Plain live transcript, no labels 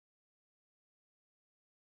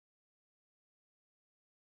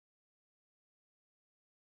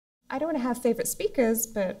I don't want to have favorite speakers,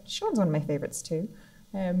 but Sean's one of my favorites too.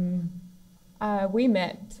 We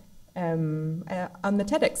met on the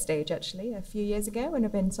TEDx stage actually a few years ago and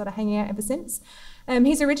have been sort of hanging out ever since.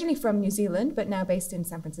 He's originally from New Zealand, but now based in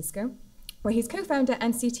San Francisco, where he's co-founder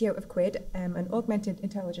and CTO of Quid, an augmented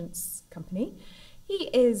intelligence company. He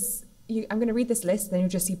is, I'm going to read this list, then you'll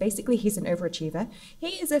just see basically he's an overachiever.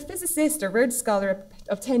 He is a physicist, a Rhodes Scholar,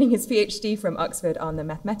 obtaining his PhD from Oxford on the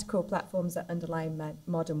mathematical platforms that underlie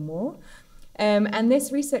modern war. And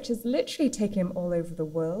this research has literally taken him all over the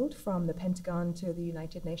world, from the Pentagon to the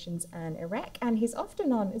United Nations and Iraq. And he's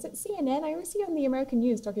often on, is it CNN? I always see on the American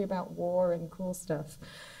news talking about war and cool stuff.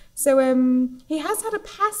 So he has had a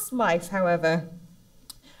past life, however.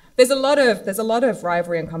 There's a lot of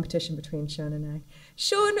rivalry and competition between Sean and I.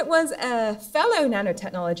 Sean was a fellow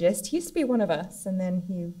nanotechnologist. He used to be one of us, and then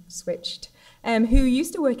he switched. Who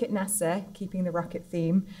used to work at NASA, keeping the rocket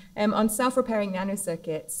theme, on self-repairing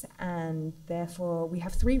nanocircuits, and therefore we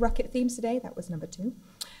have 3 rocket themes today. That was number 2.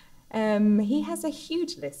 He has a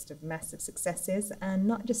huge list of massive successes, and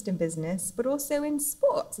not just in business, but also in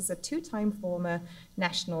sports, as a 2-time former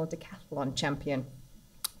national decathlon champion.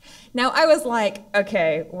 Now, I was like,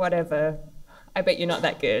 okay, whatever. I bet you're not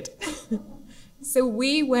that good. So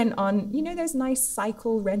we went on, you know those nice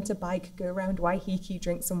cycle, rent a bike, go around Waiheke,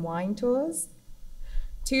 drink some wine tours?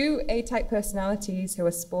 2 A-type personalities who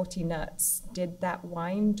are sporty nuts did that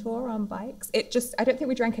wine tour on bikes. I don't think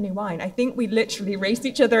we drank any wine. I think we literally raced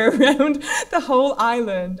each other around the whole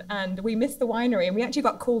island, and we missed the winery, and we actually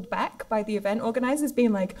got called back by the event organizers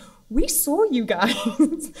being like, we saw you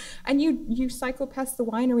guys, and you cycled past the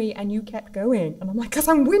winery and you kept going. And I'm like, because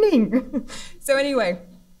I'm winning. So anyway,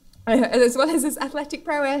 as well as his athletic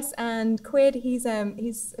prowess and Quid, he's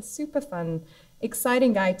a super fun,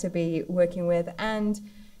 exciting guy to be working with. And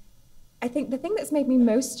I think the thing that's made me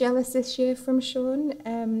most jealous this year from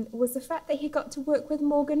Sean was the fact that he got to work with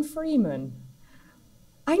Morgan Freeman.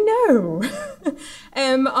 I know.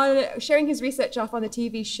 On sharing his research off on the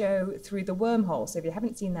TV show Through the Wormhole. So if you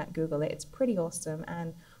haven't seen that, Google it. It's pretty awesome.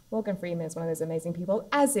 And Morgan Freeman is one of those amazing people,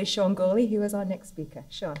 as is Sean Gourley, who is our next speaker.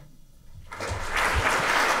 Sean.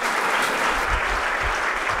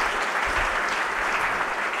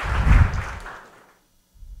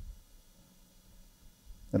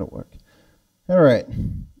 That'll work. All right.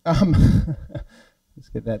 Let's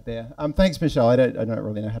get that there. Thanks, Michelle. I don't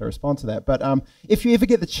really know how to respond to that. But if you ever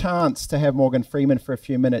get the chance to have Morgan Freeman for a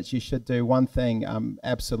few minutes, you should do one thing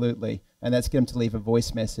absolutely, and that's get him to leave a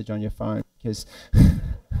voice message on your phone, because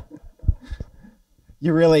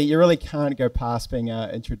you really can't go past being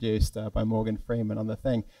introduced by Morgan Freeman on the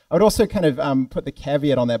thing. I would also kind of put the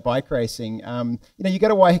caveat on that bike racing. You go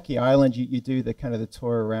to Waiheke Island, you do the kind of the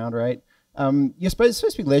tour around, right? It's supposed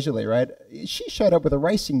to be leisurely, right? She showed up with a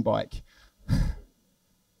racing bike.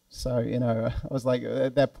 So, I was like,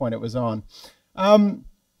 at that point it was on. I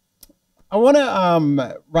want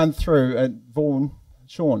to run through,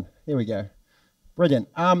 Sean, here we go. Brilliant.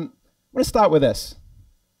 I'm going to start with this,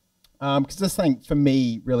 because this thing, for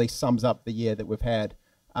me, really sums up the year that we've had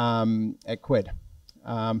at Quid.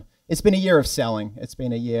 It's been a year of selling. It's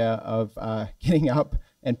been a year of getting up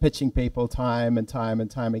and pitching people time and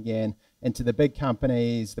time again into the big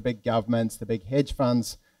companies, the big governments, the big hedge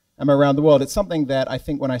funds around the world. It's something that I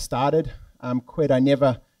think when I started Quid, I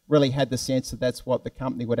never really had the sense that that's what the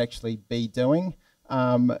company would actually be doing,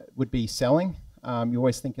 would be selling. You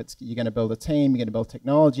always think you're going to build a team, you're going to build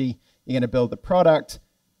technology, you're going to build the product.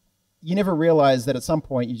 You never realize that at some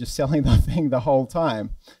point you're just selling the thing the whole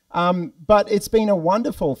time. But it's been a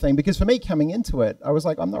wonderful thing, because for me coming into it, I was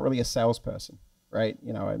like, I'm not really a salesperson. Right,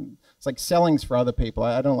 it's like selling's for other people.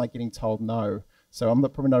 I don't like getting told no, so I'm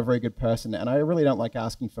probably not a very good person, and I really don't like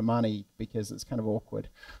asking for money because it's kind of awkward.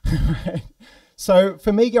 Right? So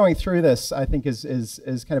for me, going through this, I think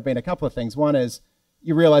is kind of been a couple of things. One is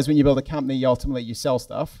you realize when you build a company, ultimately you sell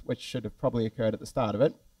stuff, which should have probably occurred at the start of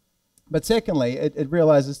it. But secondly, it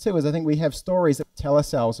realizes too is I think we have stories that tell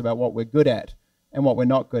ourselves about what we're good at and what we're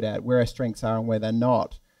not good at, where our strengths are and where they're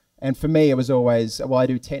not. And for me, it was always, well, I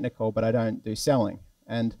do technical, but I don't do selling.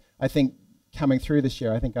 And I think coming through this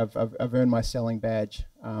year, I think I've earned my selling badge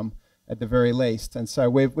at the very least. And so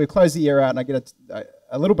we've closed the year out, and I get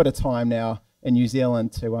a little bit of time now in New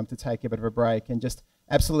Zealand to take a bit of a break, and just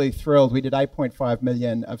absolutely thrilled. We did 8.5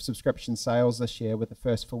 million of subscription sales this year with the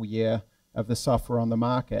first full year of the software on the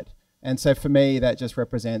market. And so for me, that just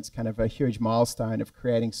represents kind of a huge milestone of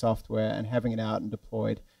creating software and having it out and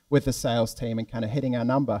deployed with the sales team and kind of hitting our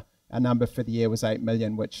number. Our number for the year was 8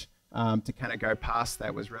 million, which to kind of go past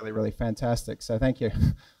that was really, really fantastic. So thank you.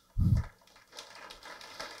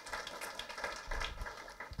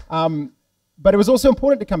 But it was also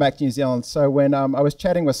important to come back to New Zealand. So when I was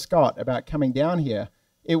chatting with Scott about coming down here,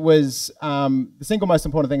 it was the single most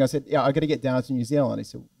important thing. I said, yeah, I got to get down to New Zealand. He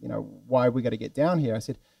said, you know, why we got to get down here? I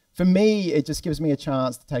said, for me, it just gives me a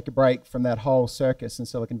chance to take a break from that whole circus in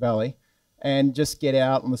Silicon Valley and just get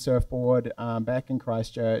out on the surfboard back in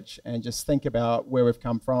Christchurch and just think about where we've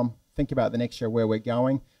come from, think about the next year where we're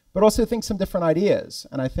going, but also think some different ideas.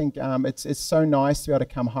 And I think it's so nice to be able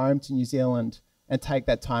to come home to New Zealand and take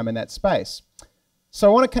that time in that space. So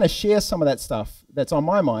I want to kind of share some of that stuff that's on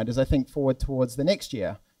my mind as I think forward towards the next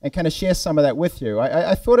year and kind of share some of that with you.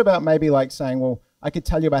 I thought about maybe like saying, well, I could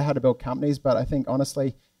tell you about how to build companies, but I think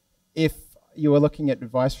honestly, if you were looking at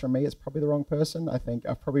advice from me, it's probably the wrong person. I think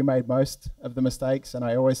I've probably made most of the mistakes, and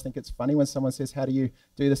I always think it's funny when someone says, how do you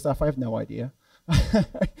do this stuff? I have no idea.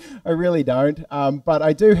 I really don't. But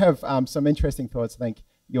I do have some interesting thoughts I think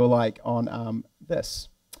you'll like on this.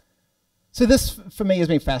 So this, for me, has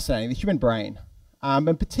been fascinating, the human brain,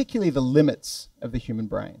 and particularly the limits of the human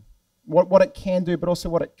brain, what it can do, but also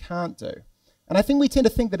what it can't do. And I think we tend to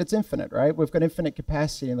think that it's infinite, right? We've got infinite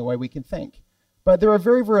capacity in the way we can think. But there are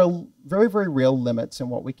very, very real limits in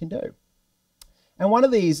what we can do. And one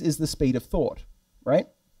of these is the speed of thought, right?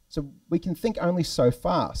 So we can think only so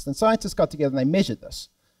fast. And scientists got together and they measured this.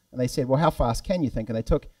 And they said, well, how fast can you think? And they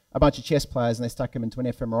took a bunch of chess players and they stuck them into an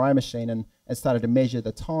fMRI machine and started to measure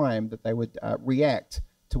the time that they would react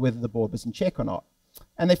to whether the board was in check or not.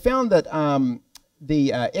 And they found that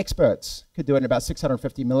the experts could do it in about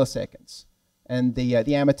 650 milliseconds. And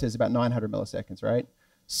the amateurs about 900 milliseconds, right?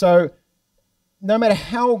 So no matter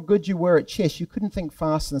how good you were at chess, you couldn't think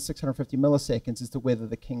faster than 650 milliseconds as to whether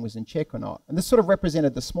the king was in check or not. And this sort of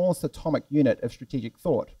represented the smallest atomic unit of strategic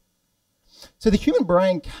thought. So the human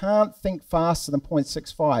brain can't think faster than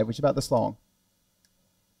 0.65, which is about this long,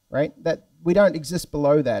 right? That we don't exist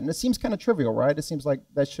below that. And it seems kind of trivial, right? It seems like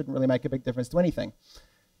that shouldn't really make a big difference to anything.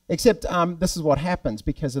 Except this is what happens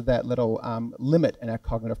because of that little limit in our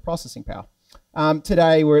cognitive processing power.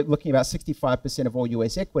 Today, we're looking at about 65% of all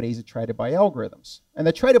US equities are traded by algorithms. And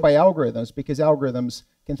they're traded by algorithms because algorithms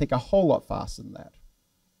can think a whole lot faster than that.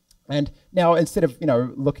 And now, instead of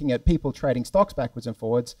looking at people trading stocks backwards and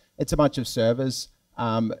forwards, it's a bunch of servers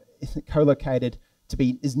co-located to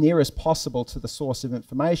be as near as possible to the source of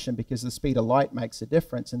information because the speed of light makes a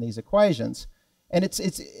difference in these equations. And it's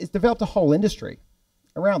developed a whole industry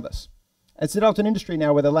around this. It's developed an industry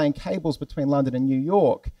now where they're laying cables between London and New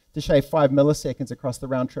York to shave 5 milliseconds across the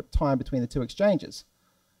round-trip time between the two exchanges.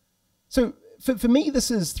 So for me,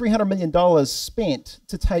 this is $300 million spent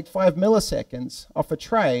to take 5 milliseconds off a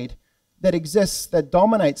trade that exists, that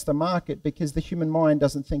dominates the market because the human mind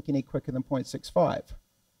doesn't think any quicker than 0.65.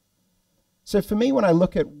 So for me, when I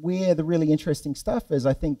look at where the really interesting stuff is,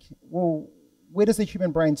 I think, well, where does the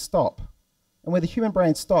human brain stop? And where the human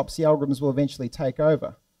brain stops, the algorithms will eventually take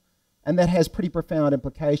over. And that has pretty profound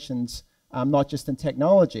implications, not just in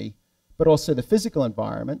technology, but also the physical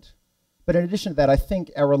environment. But in addition to that, I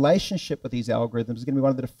think our relationship with these algorithms is going to be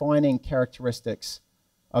one of the defining characteristics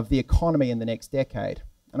of the economy in the next decade.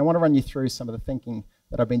 And I want to run you through some of the thinking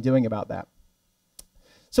that I've been doing about that.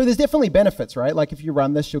 So there's definitely benefits, right? Like if you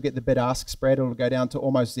run this, you'll get the bid-ask spread. It'll go down to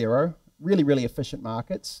almost zero. Really, really efficient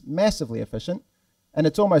markets, massively efficient. And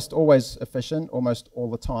it's almost always efficient, almost all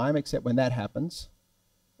the time, except when that happens.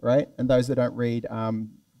 Right? And those that don't read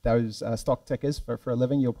those stock tickers for a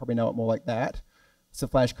living, you'll probably know it more like that. It's a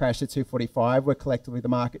flash crash at 245, where collectively the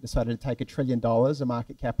market decided to take $1 trillion of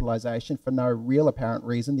market capitalization for no real apparent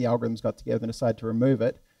reason. The algorithms got together and decided to remove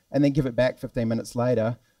it, and then give it back 15 minutes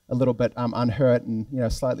later, a little bit unhurt and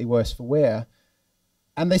slightly worse for wear.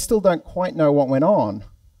 And they still don't quite know what went on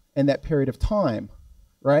in that period of time.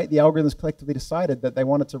 Right? The algorithms collectively decided that they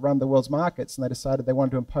wanted to run the world's markets, and they decided they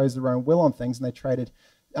wanted to impose their own will on things, and they traded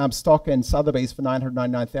stock in Sotheby's for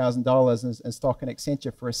 $999,000 and stock in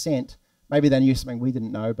Accenture for $0.01. Maybe they knew something we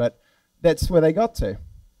didn't know, but that's where they got to.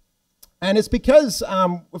 And it's because,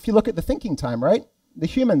 if you look at the thinking time, right? The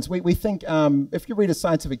humans, we think, if you read a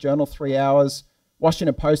scientific journal, 3 hours,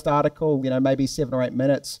 Washington Post article, maybe 7 or 8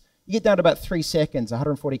 minutes, you get down to about 3 seconds,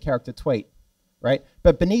 140 character tweet, right?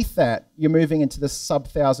 But beneath that, you're moving into the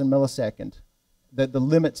sub-1,000 millisecond, the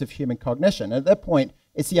limits of human cognition. At that point,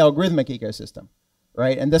 it's the algorithmic ecosystem.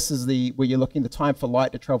 Right, and this is where you're looking the time for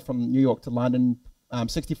light to travel from New York to London,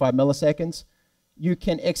 65 milliseconds. You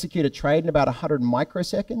can execute a trade in about 100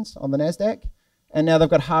 microseconds on the NASDAQ, and now they've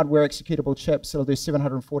got hardware executable chips that'll do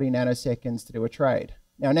 740 nanoseconds to do a trade.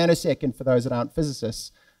 Now, a nanosecond, for those that aren't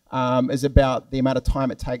physicists, is about the amount of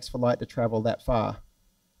time it takes for light to travel that far.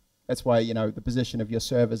 That's why the position of your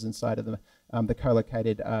servers inside of the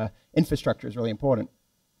co-located infrastructure is really important.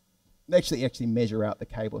 They actually measure out the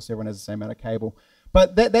cable so everyone has the same amount of cable.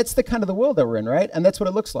 But that's the kind of the world that we're in, right? And that's what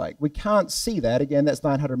it looks like. We can't see that. Again, that's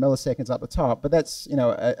 900 milliseconds up the top, but that's, you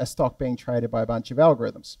know, a stock being traded by a bunch of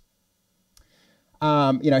algorithms.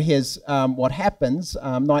 You know, here's what happens.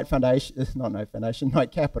 Knight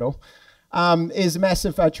Capital is a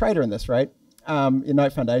massive trader in this, right?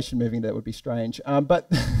 Knight Foundation moving that would be strange. But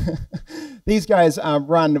these guys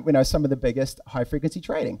run, you know, some of the biggest high-frequency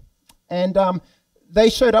trading. And they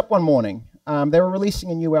showed up one morning. They were releasing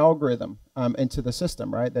a new algorithm into the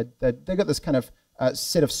system, right? They've got this kind of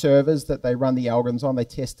set of servers that they run the algorithms on. They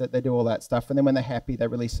test it. They do all that stuff. And then when they're happy, they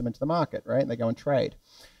release them into the market, right? And they go and trade.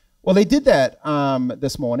 Well, they did that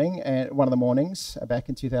this morning, one of the mornings back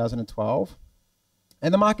in 2012.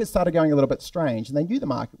 And the market started going a little bit strange. And they knew the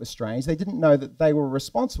market was strange. They didn't know that they were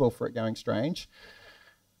responsible for it going strange.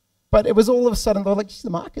 But it was all of a sudden, they were like, geez, the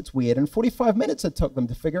market's weird. And 45 minutes it took them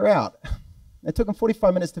to figure out. It took them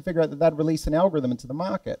 45 minutes to figure out that they'd release an algorithm into the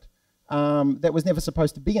market that was never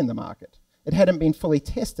supposed to be in the market. It hadn't been fully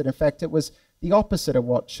tested. In fact, it was the opposite of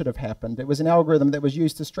what should have happened. It was an algorithm that was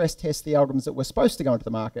used to stress test the algorithms that were supposed to go into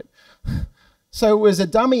the market. So it was a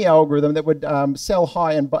dummy algorithm that would sell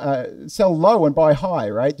low and buy high,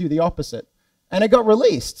 right? Do the opposite. And it got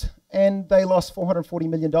released, and they lost $440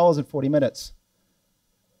 million in 40 minutes.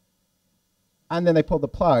 And then they pulled the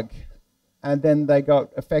plug. And then they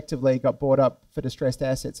effectively got bought up for distressed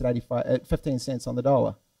assets at 15 cents on the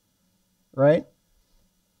dollar, right?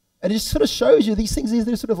 And it just sort of shows you these things,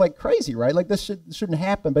 they're sort of like crazy, right? Like this shouldn't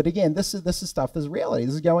happen. But again, this is stuff, this is reality,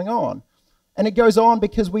 this is going on. And it goes on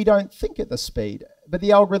because we don't think at this speed, but the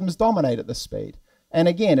algorithms dominate at this speed. And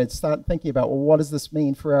again, it's start thinking about, well, what does this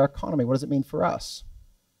mean for our economy? What does it mean for us?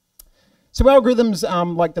 So algorithms,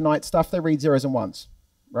 like the Knight stuff, they read zeros and ones,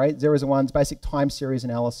 right? Zeros and ones, basic time series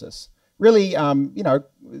analysis. Really, you know,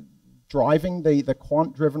 driving the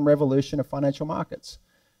quant-driven revolution of financial markets.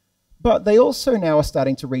 But they also now are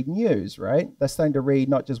starting to read news, right? They're starting to read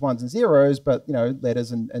not just ones and zeros, but, you know,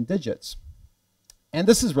 letters and digits. And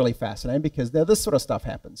this is really fascinating because now this sort of stuff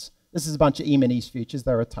happens. This is a bunch of E-minis futures.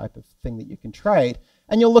 They're a type of thing that you can trade.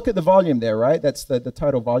 And you'll look at the volume there, right? That's the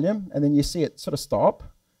total volume. And then you see it sort of stop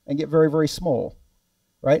and get very, very small,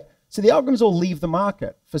 right? So the algorithms all leave the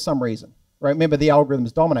market for some reason. Right? Remember, the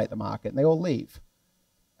algorithms dominate the market, and they all leave.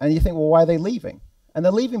 And you think, well, why are they leaving? And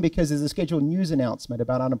they're leaving because there's a scheduled news announcement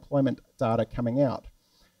about unemployment data coming out.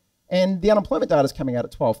 And the unemployment data is coming out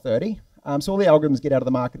at 12:30. So all the algorithms get out of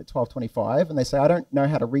the market at 12:25, and they say, I don't know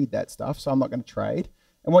how to read that stuff, so I'm not going to trade.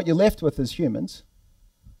 And what you're left with is humans.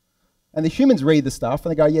 And the humans read the stuff,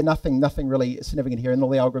 and they go, yeah, nothing really significant here. And all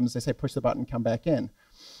the algorithms, they say, push the button, come back in.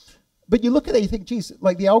 But you look at it, you think, geez,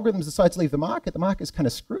 like the algorithms decide to leave the market's kind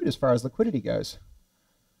of screwed as far as liquidity goes.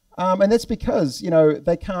 And that's because, you know,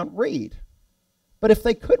 they can't read. But if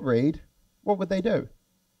they could read, what would they do?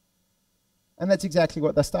 And that's exactly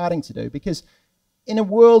what they're starting to do. Because in a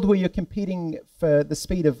world where you're competing for the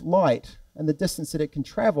speed of light and the distance that it can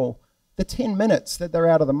travel, the 10 minutes that they're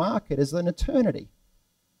out of the market is an eternity.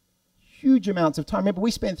 Huge amounts of time. Remember,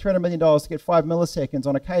 we spent $300 million to get 5 milliseconds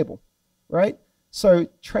on a cable, right? So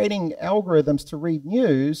trading algorithms to read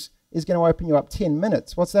news is going to open you up 10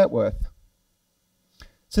 minutes. What's that worth?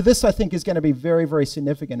 So this, I think, is going to be very, very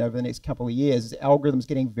significant over the next couple of years, is algorithms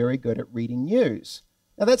getting very good at reading news.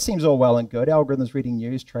 Now, that seems all well and good, algorithms reading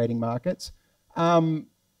news, trading markets.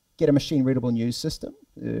 Get a machine-readable news system,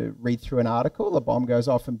 read through an article, a bomb goes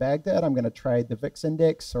off in Baghdad, I'm going to trade the VIX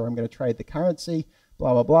index, or I'm going to trade the currency,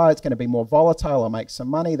 blah, blah, blah. It's going to be more volatile, I'll make some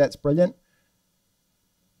money, that's brilliant.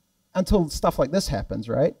 Until stuff like this happens,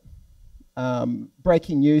 right?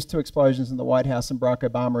 Breaking news, 2 explosions in the White House and Barack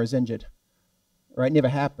Obama is injured. Right, never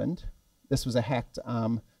happened. This was a hacked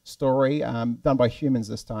story done by humans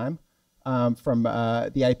this time from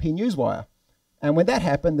the AP Newswire. And when that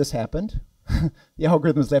happened, this happened. The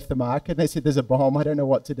algorithms left the market. They said, there's a bomb, I don't know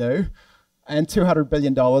what to do. And $200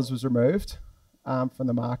 billion was removed from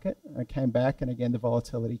the market. It came back, and again, the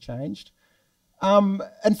volatility changed.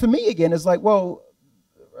 And for me, again, it's like, well,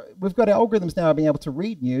 we've got algorithms now being able to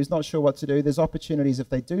read news, not sure what to do. There's opportunities if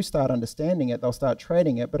they do start understanding it, they'll start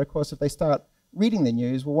trading it. But of course, if they start reading the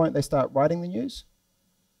news, well, won't they start writing the news?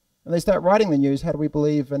 And they start writing the news, how do we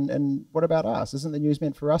believe, and what about us? Isn't the news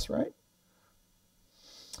meant for us, right?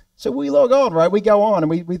 So we log on, right? We go on, and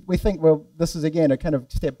we think, well, this is, again, a kind of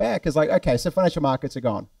step back. It's like, okay, so financial markets are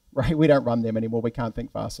gone, right? We don't run them anymore. We can't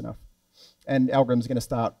think fast enough. And algorithms are going to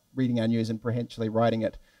start reading our news and potentially writing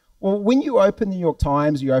it. Well, when you open the New York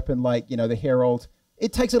Times, you open, like, you know, the Herald,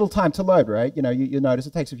 it takes a little time to load, right? You know, you notice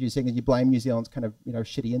it takes a few seconds. You blame New Zealand's kind of, you know,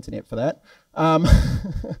 shitty internet for that.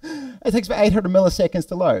 It takes about 800 milliseconds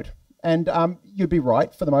to load. And you'd be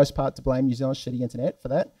right, for the most part, to blame New Zealand's shitty internet for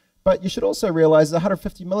that. But you should also realize that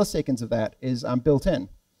 150 milliseconds of that is built in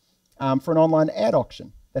for an online ad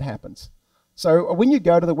auction that happens. So when you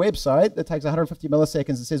go to the website that takes 150 milliseconds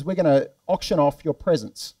and says, we're going to auction off your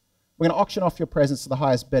presence. We're going to auction off your presence to the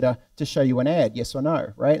highest bidder to show you an ad, yes or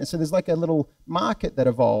no, right? And so there's like a little market that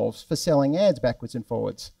evolves for selling ads backwards and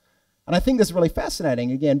forwards. And I think this is really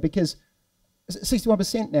fascinating, again, because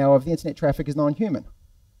 61% now of the internet traffic is non-human.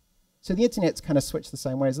 So the internet's kind of switched the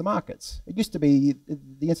same way as the markets. It used to be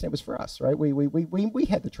the internet was for us, right? We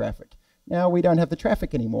had the traffic. Now we don't have the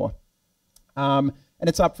traffic anymore. And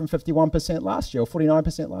it's up from 51% last year, or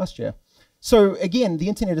 49% last year. So again, the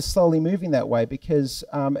internet is slowly moving that way because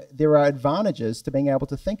there are advantages to being able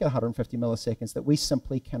to think at 150 milliseconds that we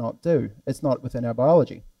simply cannot do. It's not within our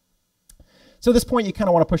biology. So at this point, you kind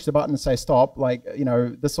of want to push the button and say, stop, like, you know,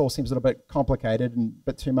 this all seems a little bit complicated and a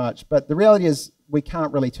bit too much. But the reality is we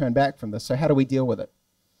can't really turn back from this. So how do we deal with it?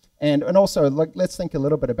 And also, like, let's think a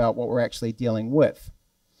little bit about what we're actually dealing with.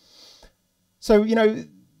 So, you know,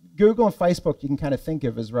 Google and Facebook you can kind of think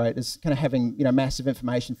of as, right, as kind of having, you know, massive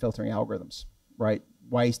information filtering algorithms, right?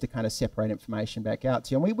 Ways to kind of separate information back out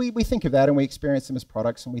to you. And we think of that and we experience them as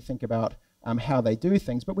products and we think about how they do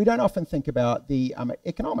things, but we don't often think about the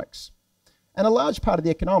economics. And a large part of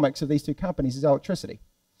the economics of these two companies is electricity.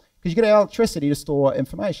 Because you get electricity to store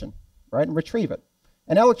information, right, and retrieve it.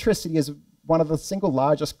 And electricity is one of the single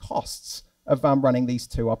largest costs of running these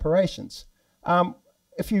two operations.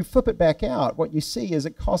 If you flip it back out, what you see is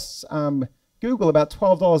it costs Google about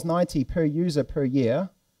 $12.90 per user per year,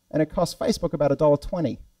 and it costs Facebook about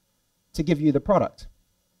 $1.20 to give you the product.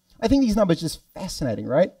 I think these numbers are just fascinating,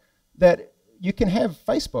 right? That you can have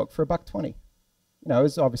Facebook for $1.20. You know,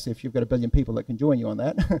 it's obviously if you've got 1 billion people that can join you on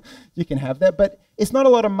that, you can have that. But it's not a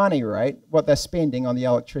lot of money, right, what they're spending on the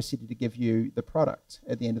electricity to give you the product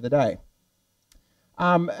at the end of the day.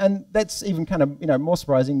 And that's even kind of, you know, more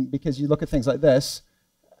surprising because you look at things like this.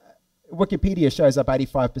 Wikipedia shows up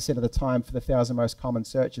 85% of the time for the 1,000 most common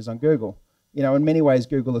searches on Google. You know, in many ways,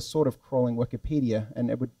 Google is sort of crawling Wikipedia, and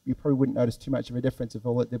you probably wouldn't notice too much of a difference if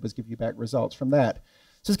all it did was give you back results from that.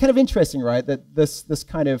 So it's kind of interesting, right, that this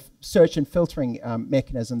kind of search and filtering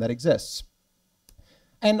mechanism that exists.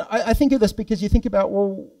 And I think of this because you think about,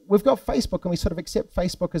 well, we've got Facebook and we sort of accept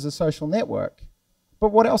Facebook as a social network,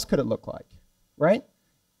 but what else could it look like, right?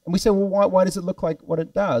 And we say, well, why does it look like what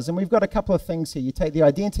it does? And we've got a couple of things here. You take the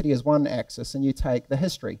identity as one axis and you take the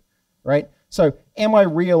history, right? So am I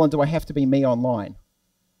real and do I have to be me online?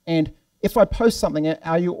 And if I post something,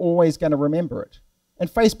 are you always going to remember it? And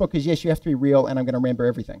Facebook is, yes, you have to be real and I'm going to remember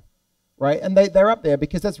everything, right? And they're up there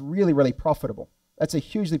because that's really, really profitable. That's a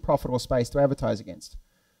hugely profitable space to advertise against.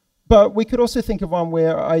 But we could also think of one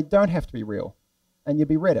where I don't have to be real and you'd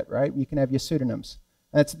be Reddit, right? You can have your pseudonyms.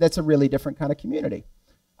 That's a really different kind of community.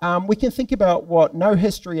 We can think about what no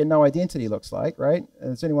history and no identity looks like, right?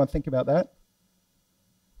 Does anyone think about that?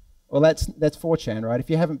 Well, that's 4chan, right? If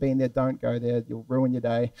you haven't been there, don't go there. You'll ruin your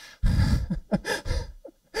day.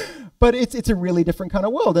 But it's a really different kind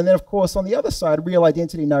of world. And then, of course, on the other side, real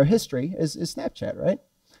identity, no history is Snapchat, right?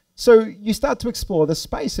 So you start to explore the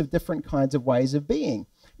space of different kinds of ways of being.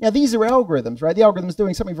 Now, these are algorithms, right? The algorithm is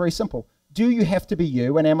doing something very simple. Do you have to be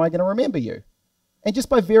you, and am I going to remember you? And just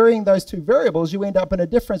by varying those two variables, you end up in a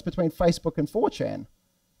difference between Facebook and 4chan.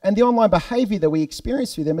 And the online behavior that we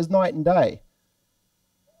experience through them is night and day.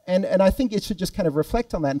 And I think it should just kind of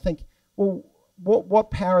reflect on that and think, well, what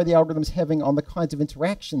power are the algorithms having on the kinds of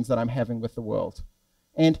interactions that I'm having with the world?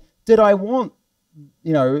 And did I want,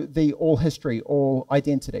 you know, the all history, all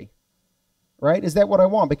identity? Right? Is that what I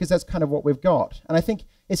want? Because that's kind of what we've got. And I think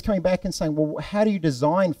it's coming back and saying, well, how do you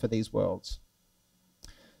design for these worlds?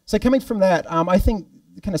 So coming from that, I think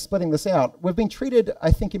kind of splitting this out, we've been treated,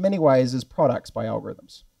 I think, in many ways as products by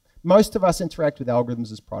algorithms. Most of us interact with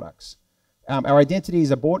algorithms as products. Our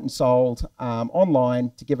identities are bought and sold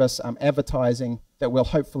online to give us advertising that we'll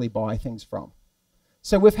hopefully buy things from.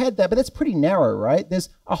 So we've had that, but that's pretty narrow, right? There's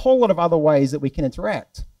a whole lot of other ways that we can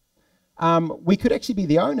interact. We could actually be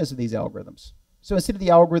the owners of these algorithms. So instead of the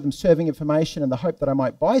algorithm serving information in the hope that I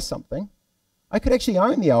might buy something, I could actually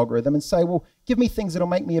own the algorithm and say, well, give me things that'll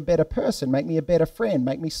make me a better person, make me a better friend,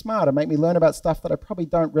 make me smarter, make me learn about stuff that I probably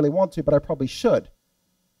don't really want to, but I probably should.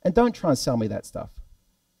 And don't try and sell me that stuff.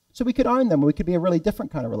 So we could own them. We could be a really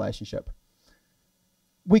different kind of relationship.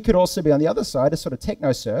 We could also be on the other side, a sort of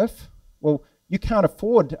techno surf. Well, you can't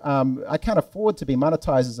afford, I can't afford to be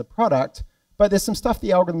monetized as a product, but there's some stuff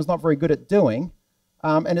the algorithm's not very good at doing,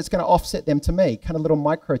 and it's going to offset them to me, kind of little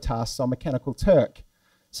micro tasks on Mechanical Turk.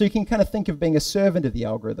 So you can kind of think of being a servant of the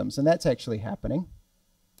algorithms, and that's actually happening.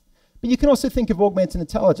 But you can also think of augmented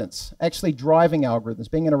intelligence, actually driving algorithms,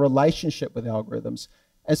 being in a relationship with algorithms,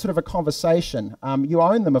 as sort of a conversation. You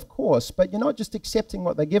own them, of course, but you're not just accepting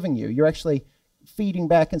what they're giving you. You're actually feeding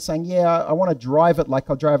back and saying, yeah, I want to drive it like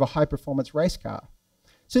I'll drive a high-performance race car.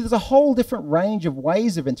 So there's a whole different range of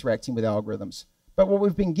ways of interacting with algorithms. But what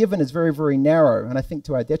we've been given is very, very narrow, and I think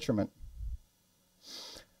to our detriment.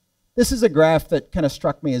 This is a graph that kind of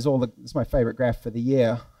struck me as it's my favorite graph for the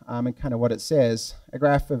year, and kind of what it says, a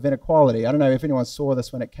graph of inequality. I don't know if anyone saw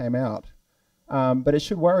this when it came out, but it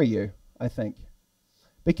should worry you, I think.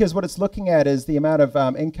 Because what it's looking at is the amount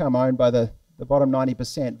of income owned by the bottom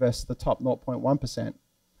 90% versus the top 0.1%.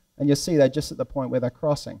 And you'll see they're just at the point where they're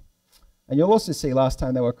crossing. And you'll also see last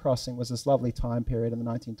time they were crossing was this lovely time period in the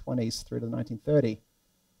 1920s through to the 1930s.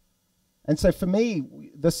 And so for me,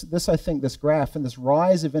 I think this graph and this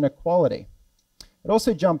rise of inequality, it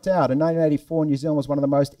also jumped out. In 1984, New Zealand was one of the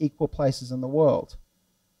most equal places in the world.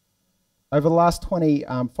 Over the last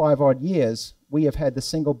 25 odd years, we have had the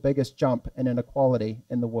single biggest jump in inequality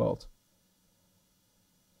in the world.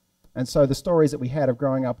 And so the stories that we had of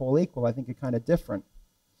growing up all equal, I think, are kind of different.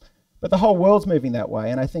 But the whole world's moving that way.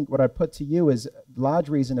 And I think what I'd put to you is a large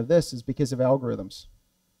reason of this is because of algorithms.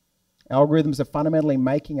 Algorithms are fundamentally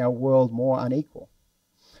making our world more unequal.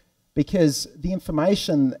 Because the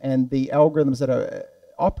information and the algorithms that are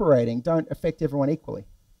operating don't affect everyone equally.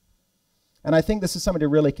 And I think this is something to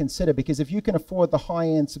really consider, because if you can afford the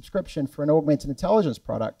high-end subscription for an augmented intelligence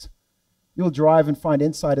product, you'll drive and find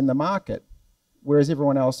insight in the market, whereas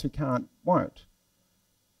everyone else who can't won't.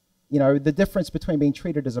 You know, the difference between being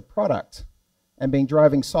treated as a product and being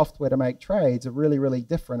driving software to make trades are really, really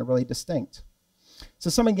different and really distinct. So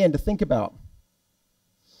something, again, to think about.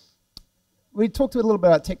 We talked a little bit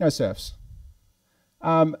about technosurfs.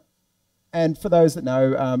 And for those that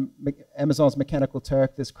know, Amazon's Mechanical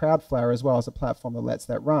Turk, there's Crowdflower as well as a platform that lets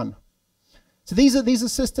that run. So these are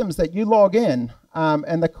systems that you log in,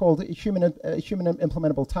 and they're called human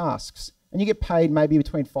implementable tasks. And you get paid maybe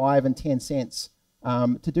between 5 and 10 cents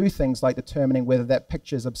to do things like determining whether that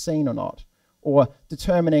picture is obscene or not, or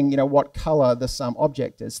determining, what color this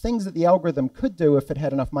object is. Things that the algorithm could do if it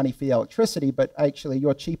had enough money for the electricity, but actually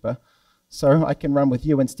you're cheaper, so I can run with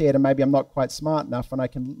you instead, and maybe I'm not quite smart enough and I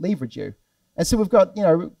can leverage you. And so we've got,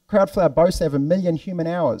 Crowdflower boasts they have 1 million human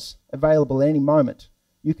hours available at any moment.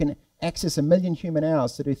 You can access 1 million human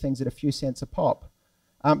hours to do things at a few cents a pop.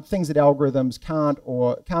 Things that algorithms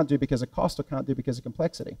can't do because of cost or can't do because of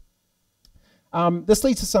complexity. This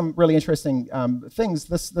leads to some really interesting things.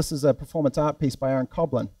 This is a performance art piece by Aaron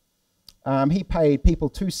Coblin. He paid people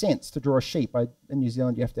 2 cents to draw a sheep. In New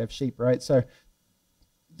Zealand, you have to have sheep, right? So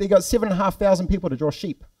they got 7,500 people to draw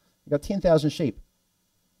sheep. They got 10,000 sheep.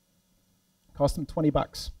 Cost them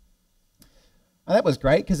 $20. And that was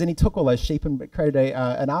great, because then he took all those sheep and created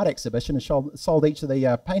an art exhibition and sold each of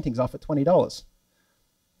the paintings off at $20.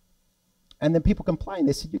 And then people complained.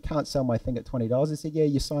 They said, you can't sell my thing at $20. They said, yeah,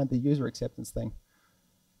 you signed the user acceptance thing.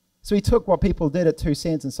 So he took what people did at 2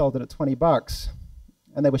 cents and sold it at $20.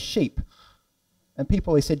 And they were sheep. And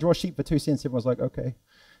people, he said, draw sheep for 2 cents. Everyone was like, okay.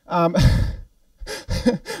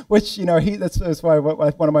 Which, that's why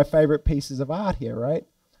one of my favorite pieces of art here, right?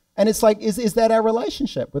 And it's like, is that our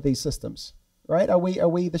relationship with these systems, right? Are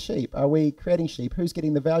we the sheep? Are we creating sheep? Who's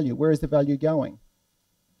getting the value? Where is the value going?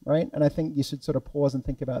 Right? And I think you should sort of pause and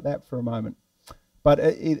think about that for a moment. But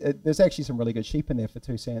there's actually some really good sheep in there for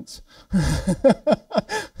 2 cents.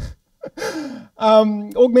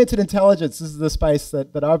 Augmented intelligence, this is the space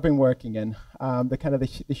that I've been working in, the kind of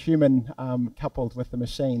the human coupled with the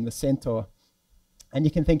machine, the centaur. And you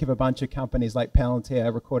can think of a bunch of companies like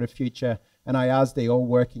Palantir, Recorded Future, and IASD all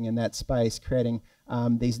working in that space, creating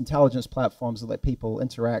these intelligence platforms that let people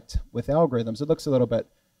interact with algorithms. It looks a little bit,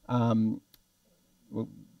 well,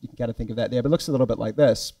 you can kind of think of that there, but it looks a little bit like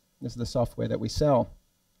this. This is the software that we sell.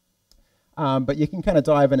 But you can kind of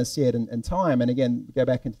dive in and see it in time. And again, go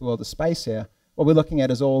back into the world of space here. What we're looking at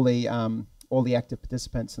is all the active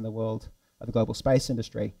participants in the world of the global space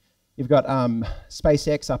industry. You've got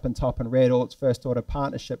SpaceX up in top in red, all its first order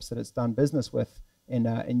partnerships that it's done business with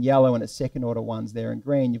in yellow, and its second order ones there in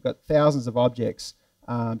green. You've got thousands of objects,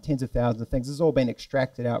 tens of thousands of things. This has all been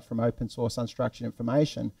extracted out from open source unstructured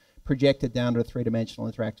information, projected down to a three-dimensional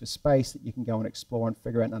interactive space that you can go and explore and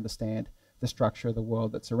figure out and understand the structure of the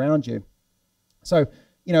world that's around you. So,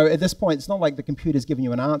 at this point, it's not like the computer's giving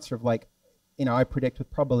you an answer of like, I predict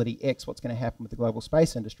with probability X what's going to happen with the global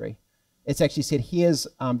space industry. It's actually said, here's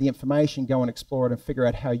the information, go and explore it and figure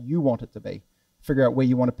out how you want it to be. Figure out where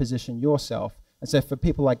you want to position yourself. And so for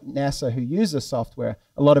people like NASA who use this software,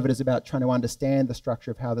 a lot of it is about trying to understand the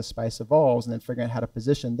structure of how the space evolves and then figuring out how to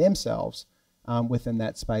position themselves within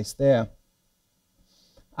that space there.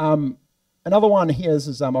 Another one here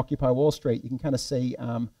is Occupy Wall Street. You can kind of see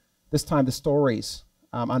this time the stories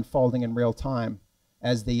unfolding in real time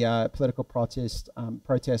as the political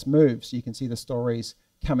protest moves. You can see the stories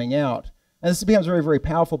coming out. And this becomes very, very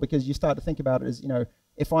powerful because you start to think about it as,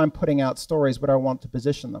 if I'm putting out stories, where do I want to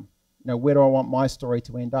position them? Where do I want my story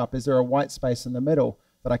to end up? Is there a white space in the middle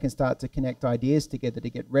that I can start to connect ideas together to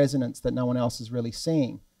get resonance that no one else is really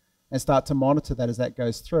seeing, and start to monitor that as that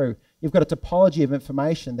goes through? You've got a topology of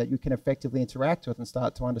information that you can effectively interact with and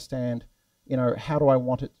start to understand, how do I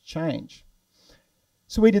want it to change?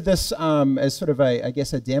 So we did this as sort of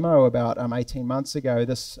a demo about 18 months ago.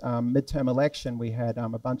 This midterm election, we had a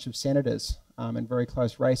bunch of senators in very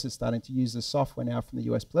close races starting to use this software now from the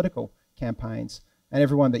US political campaigns. And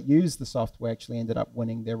everyone that used the software actually ended up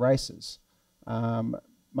winning their races.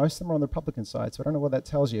 Most of them are on the Republican side, so I don't know what that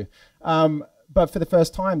tells you. But for the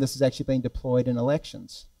first time, this is actually being deployed in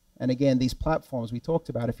elections. And again, these platforms we talked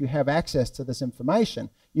about, if you have access to this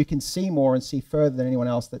information, you can see more and see further than anyone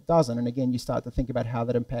else that doesn't. And again, you start to think about how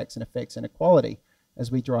that impacts and affects inequality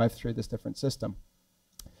as we drive through this different system.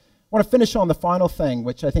 I want to finish on the final thing,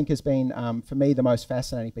 which I think has been, for me, the most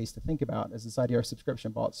fascinating piece to think about, is this idea of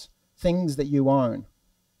subscription bots. Things that you own,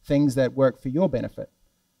 things that work for your benefit,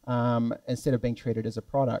 instead of being treated as a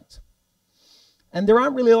product. And there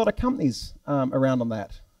aren't really a lot of companies around on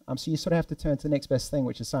that. So you sort of have to turn to the next best thing,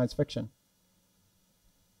 which is science fiction.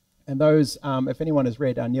 And those, if anyone has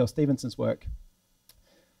read Neil Stephenson's work,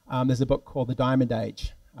 there's a book called The Diamond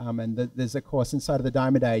Age. And there's a course inside of The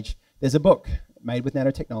Diamond Age. There's a book made with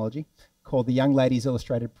nanotechnology called The Young Lady's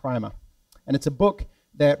Illustrated Primer. And it's a book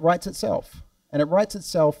that writes itself. And it writes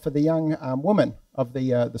itself for the young woman of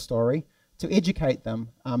the story, to educate them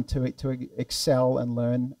to excel and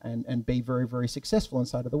learn and be very, very successful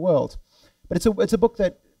inside of the world. But it's a book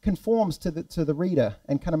that conforms to the reader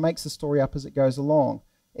and kind of makes the story up as it goes along,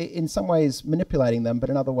 in some ways manipulating them, but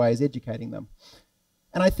in other ways educating them.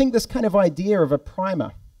 And I think this kind of idea of a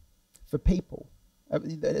primer for people,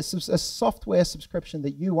 a software subscription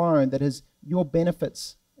that you own that has your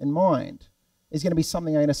benefits in mind, is going to be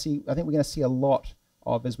something I think we're going to see a lot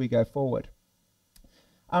of as we go forward.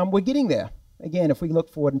 We're getting there. Again, if we look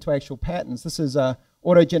forward into actual patterns, this is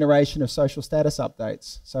auto-generation of social status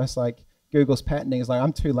updates. So it's like Google's patenting is like,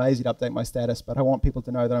 I'm too lazy to update my status, but I want people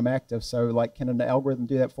to know that I'm active. So like, can an algorithm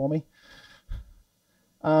do that for me?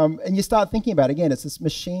 And you start thinking about, again, it's this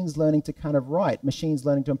machines learning to kind of write, machines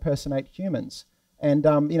learning to impersonate humans. And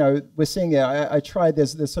we're seeing, I tried,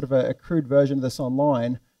 there's sort of a crude version of this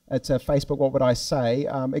online. It's Facebook, What Would I Say?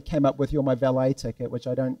 It came up with You're My Valet Ticket, which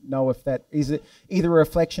I don't know if that is either a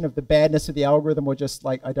reflection of the badness of the algorithm or just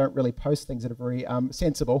like I don't really post things that are very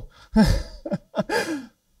sensible.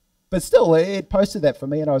 But still, it posted that for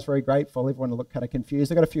me and I was very grateful. Everyone looked kind of confused.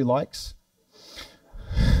 I got a few likes.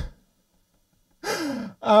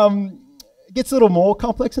 It gets a little more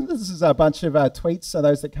complex, and this is a bunch of tweets. So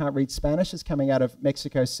those that can't read Spanish is coming out of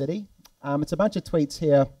Mexico City. It's a bunch of tweets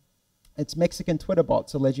here. It's Mexican Twitter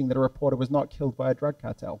bots alleging that a reporter was not killed by a drug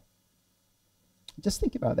cartel. Just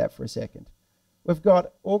think about that for a second. We've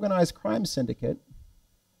got organized crime syndicate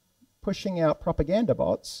pushing out propaganda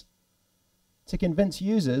bots to convince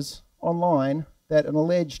users online that an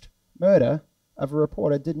alleged murder of a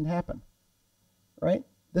reporter didn't happen, right?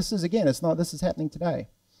 This is, again, this is happening today.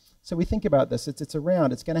 So we think about this, it's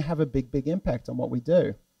around, it's going to have a big, big impact on what we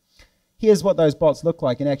do. Here's what those bots look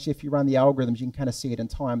like, and actually if you run the algorithms, you can kind of see it in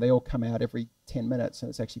time. They all come out every 10 minutes, and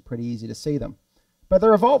it's actually pretty easy to see them. But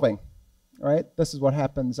they're evolving, right? This is what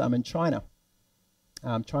happens in China.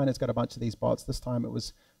 China's got a bunch of these bots. This time it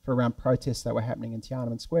was for around protests that were happening in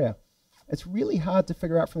Tiananmen Square. It's really hard to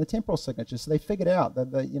figure out from the temporal signatures. So they figured out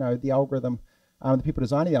that the algorithm, the people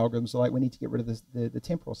designing the algorithms are like, we need to get rid of the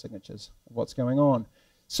temporal signatures of what's going on.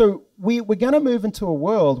 So we're going to move into a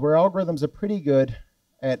world where algorithms are pretty good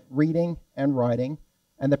at reading and writing,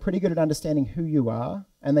 and they're pretty good at understanding who you are,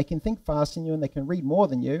 and they can think faster than you, and they can read more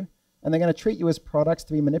than you, and they're going to treat you as products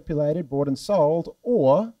to be manipulated, bought and sold,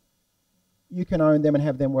 or you can own them and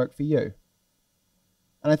have them work for you.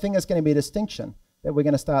 And I think that's going to be a distinction that we're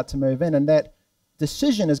going to start to move in, and that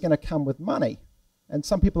decision is going to come with money. And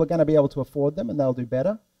some people are going to be able to afford them, and they'll do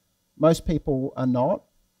better. Most people are not,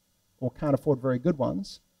 or can't afford very good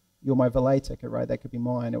ones. You're my valet ticket, right? That could be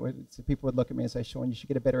mine. So people would look at me and say, Sean, you should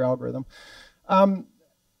get a better algorithm. And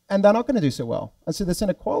they're not going to do so well. And so this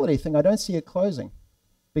inequality thing, I don't see it closing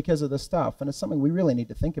because of this stuff. And it's something we really need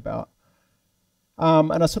to think about.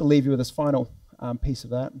 And I sort of leave you with this final piece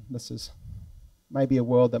of that. This is maybe a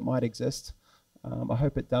world that might exist. I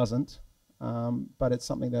hope it doesn't. But it's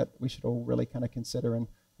something that we should all really kind of consider and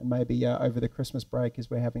And maybe over the Christmas break, as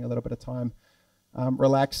we're having a little bit of time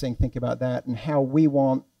relaxing, think about that and how we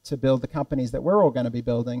want to build the companies that we're all going to be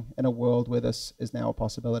building in a world where this is now a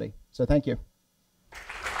possibility. So thank you.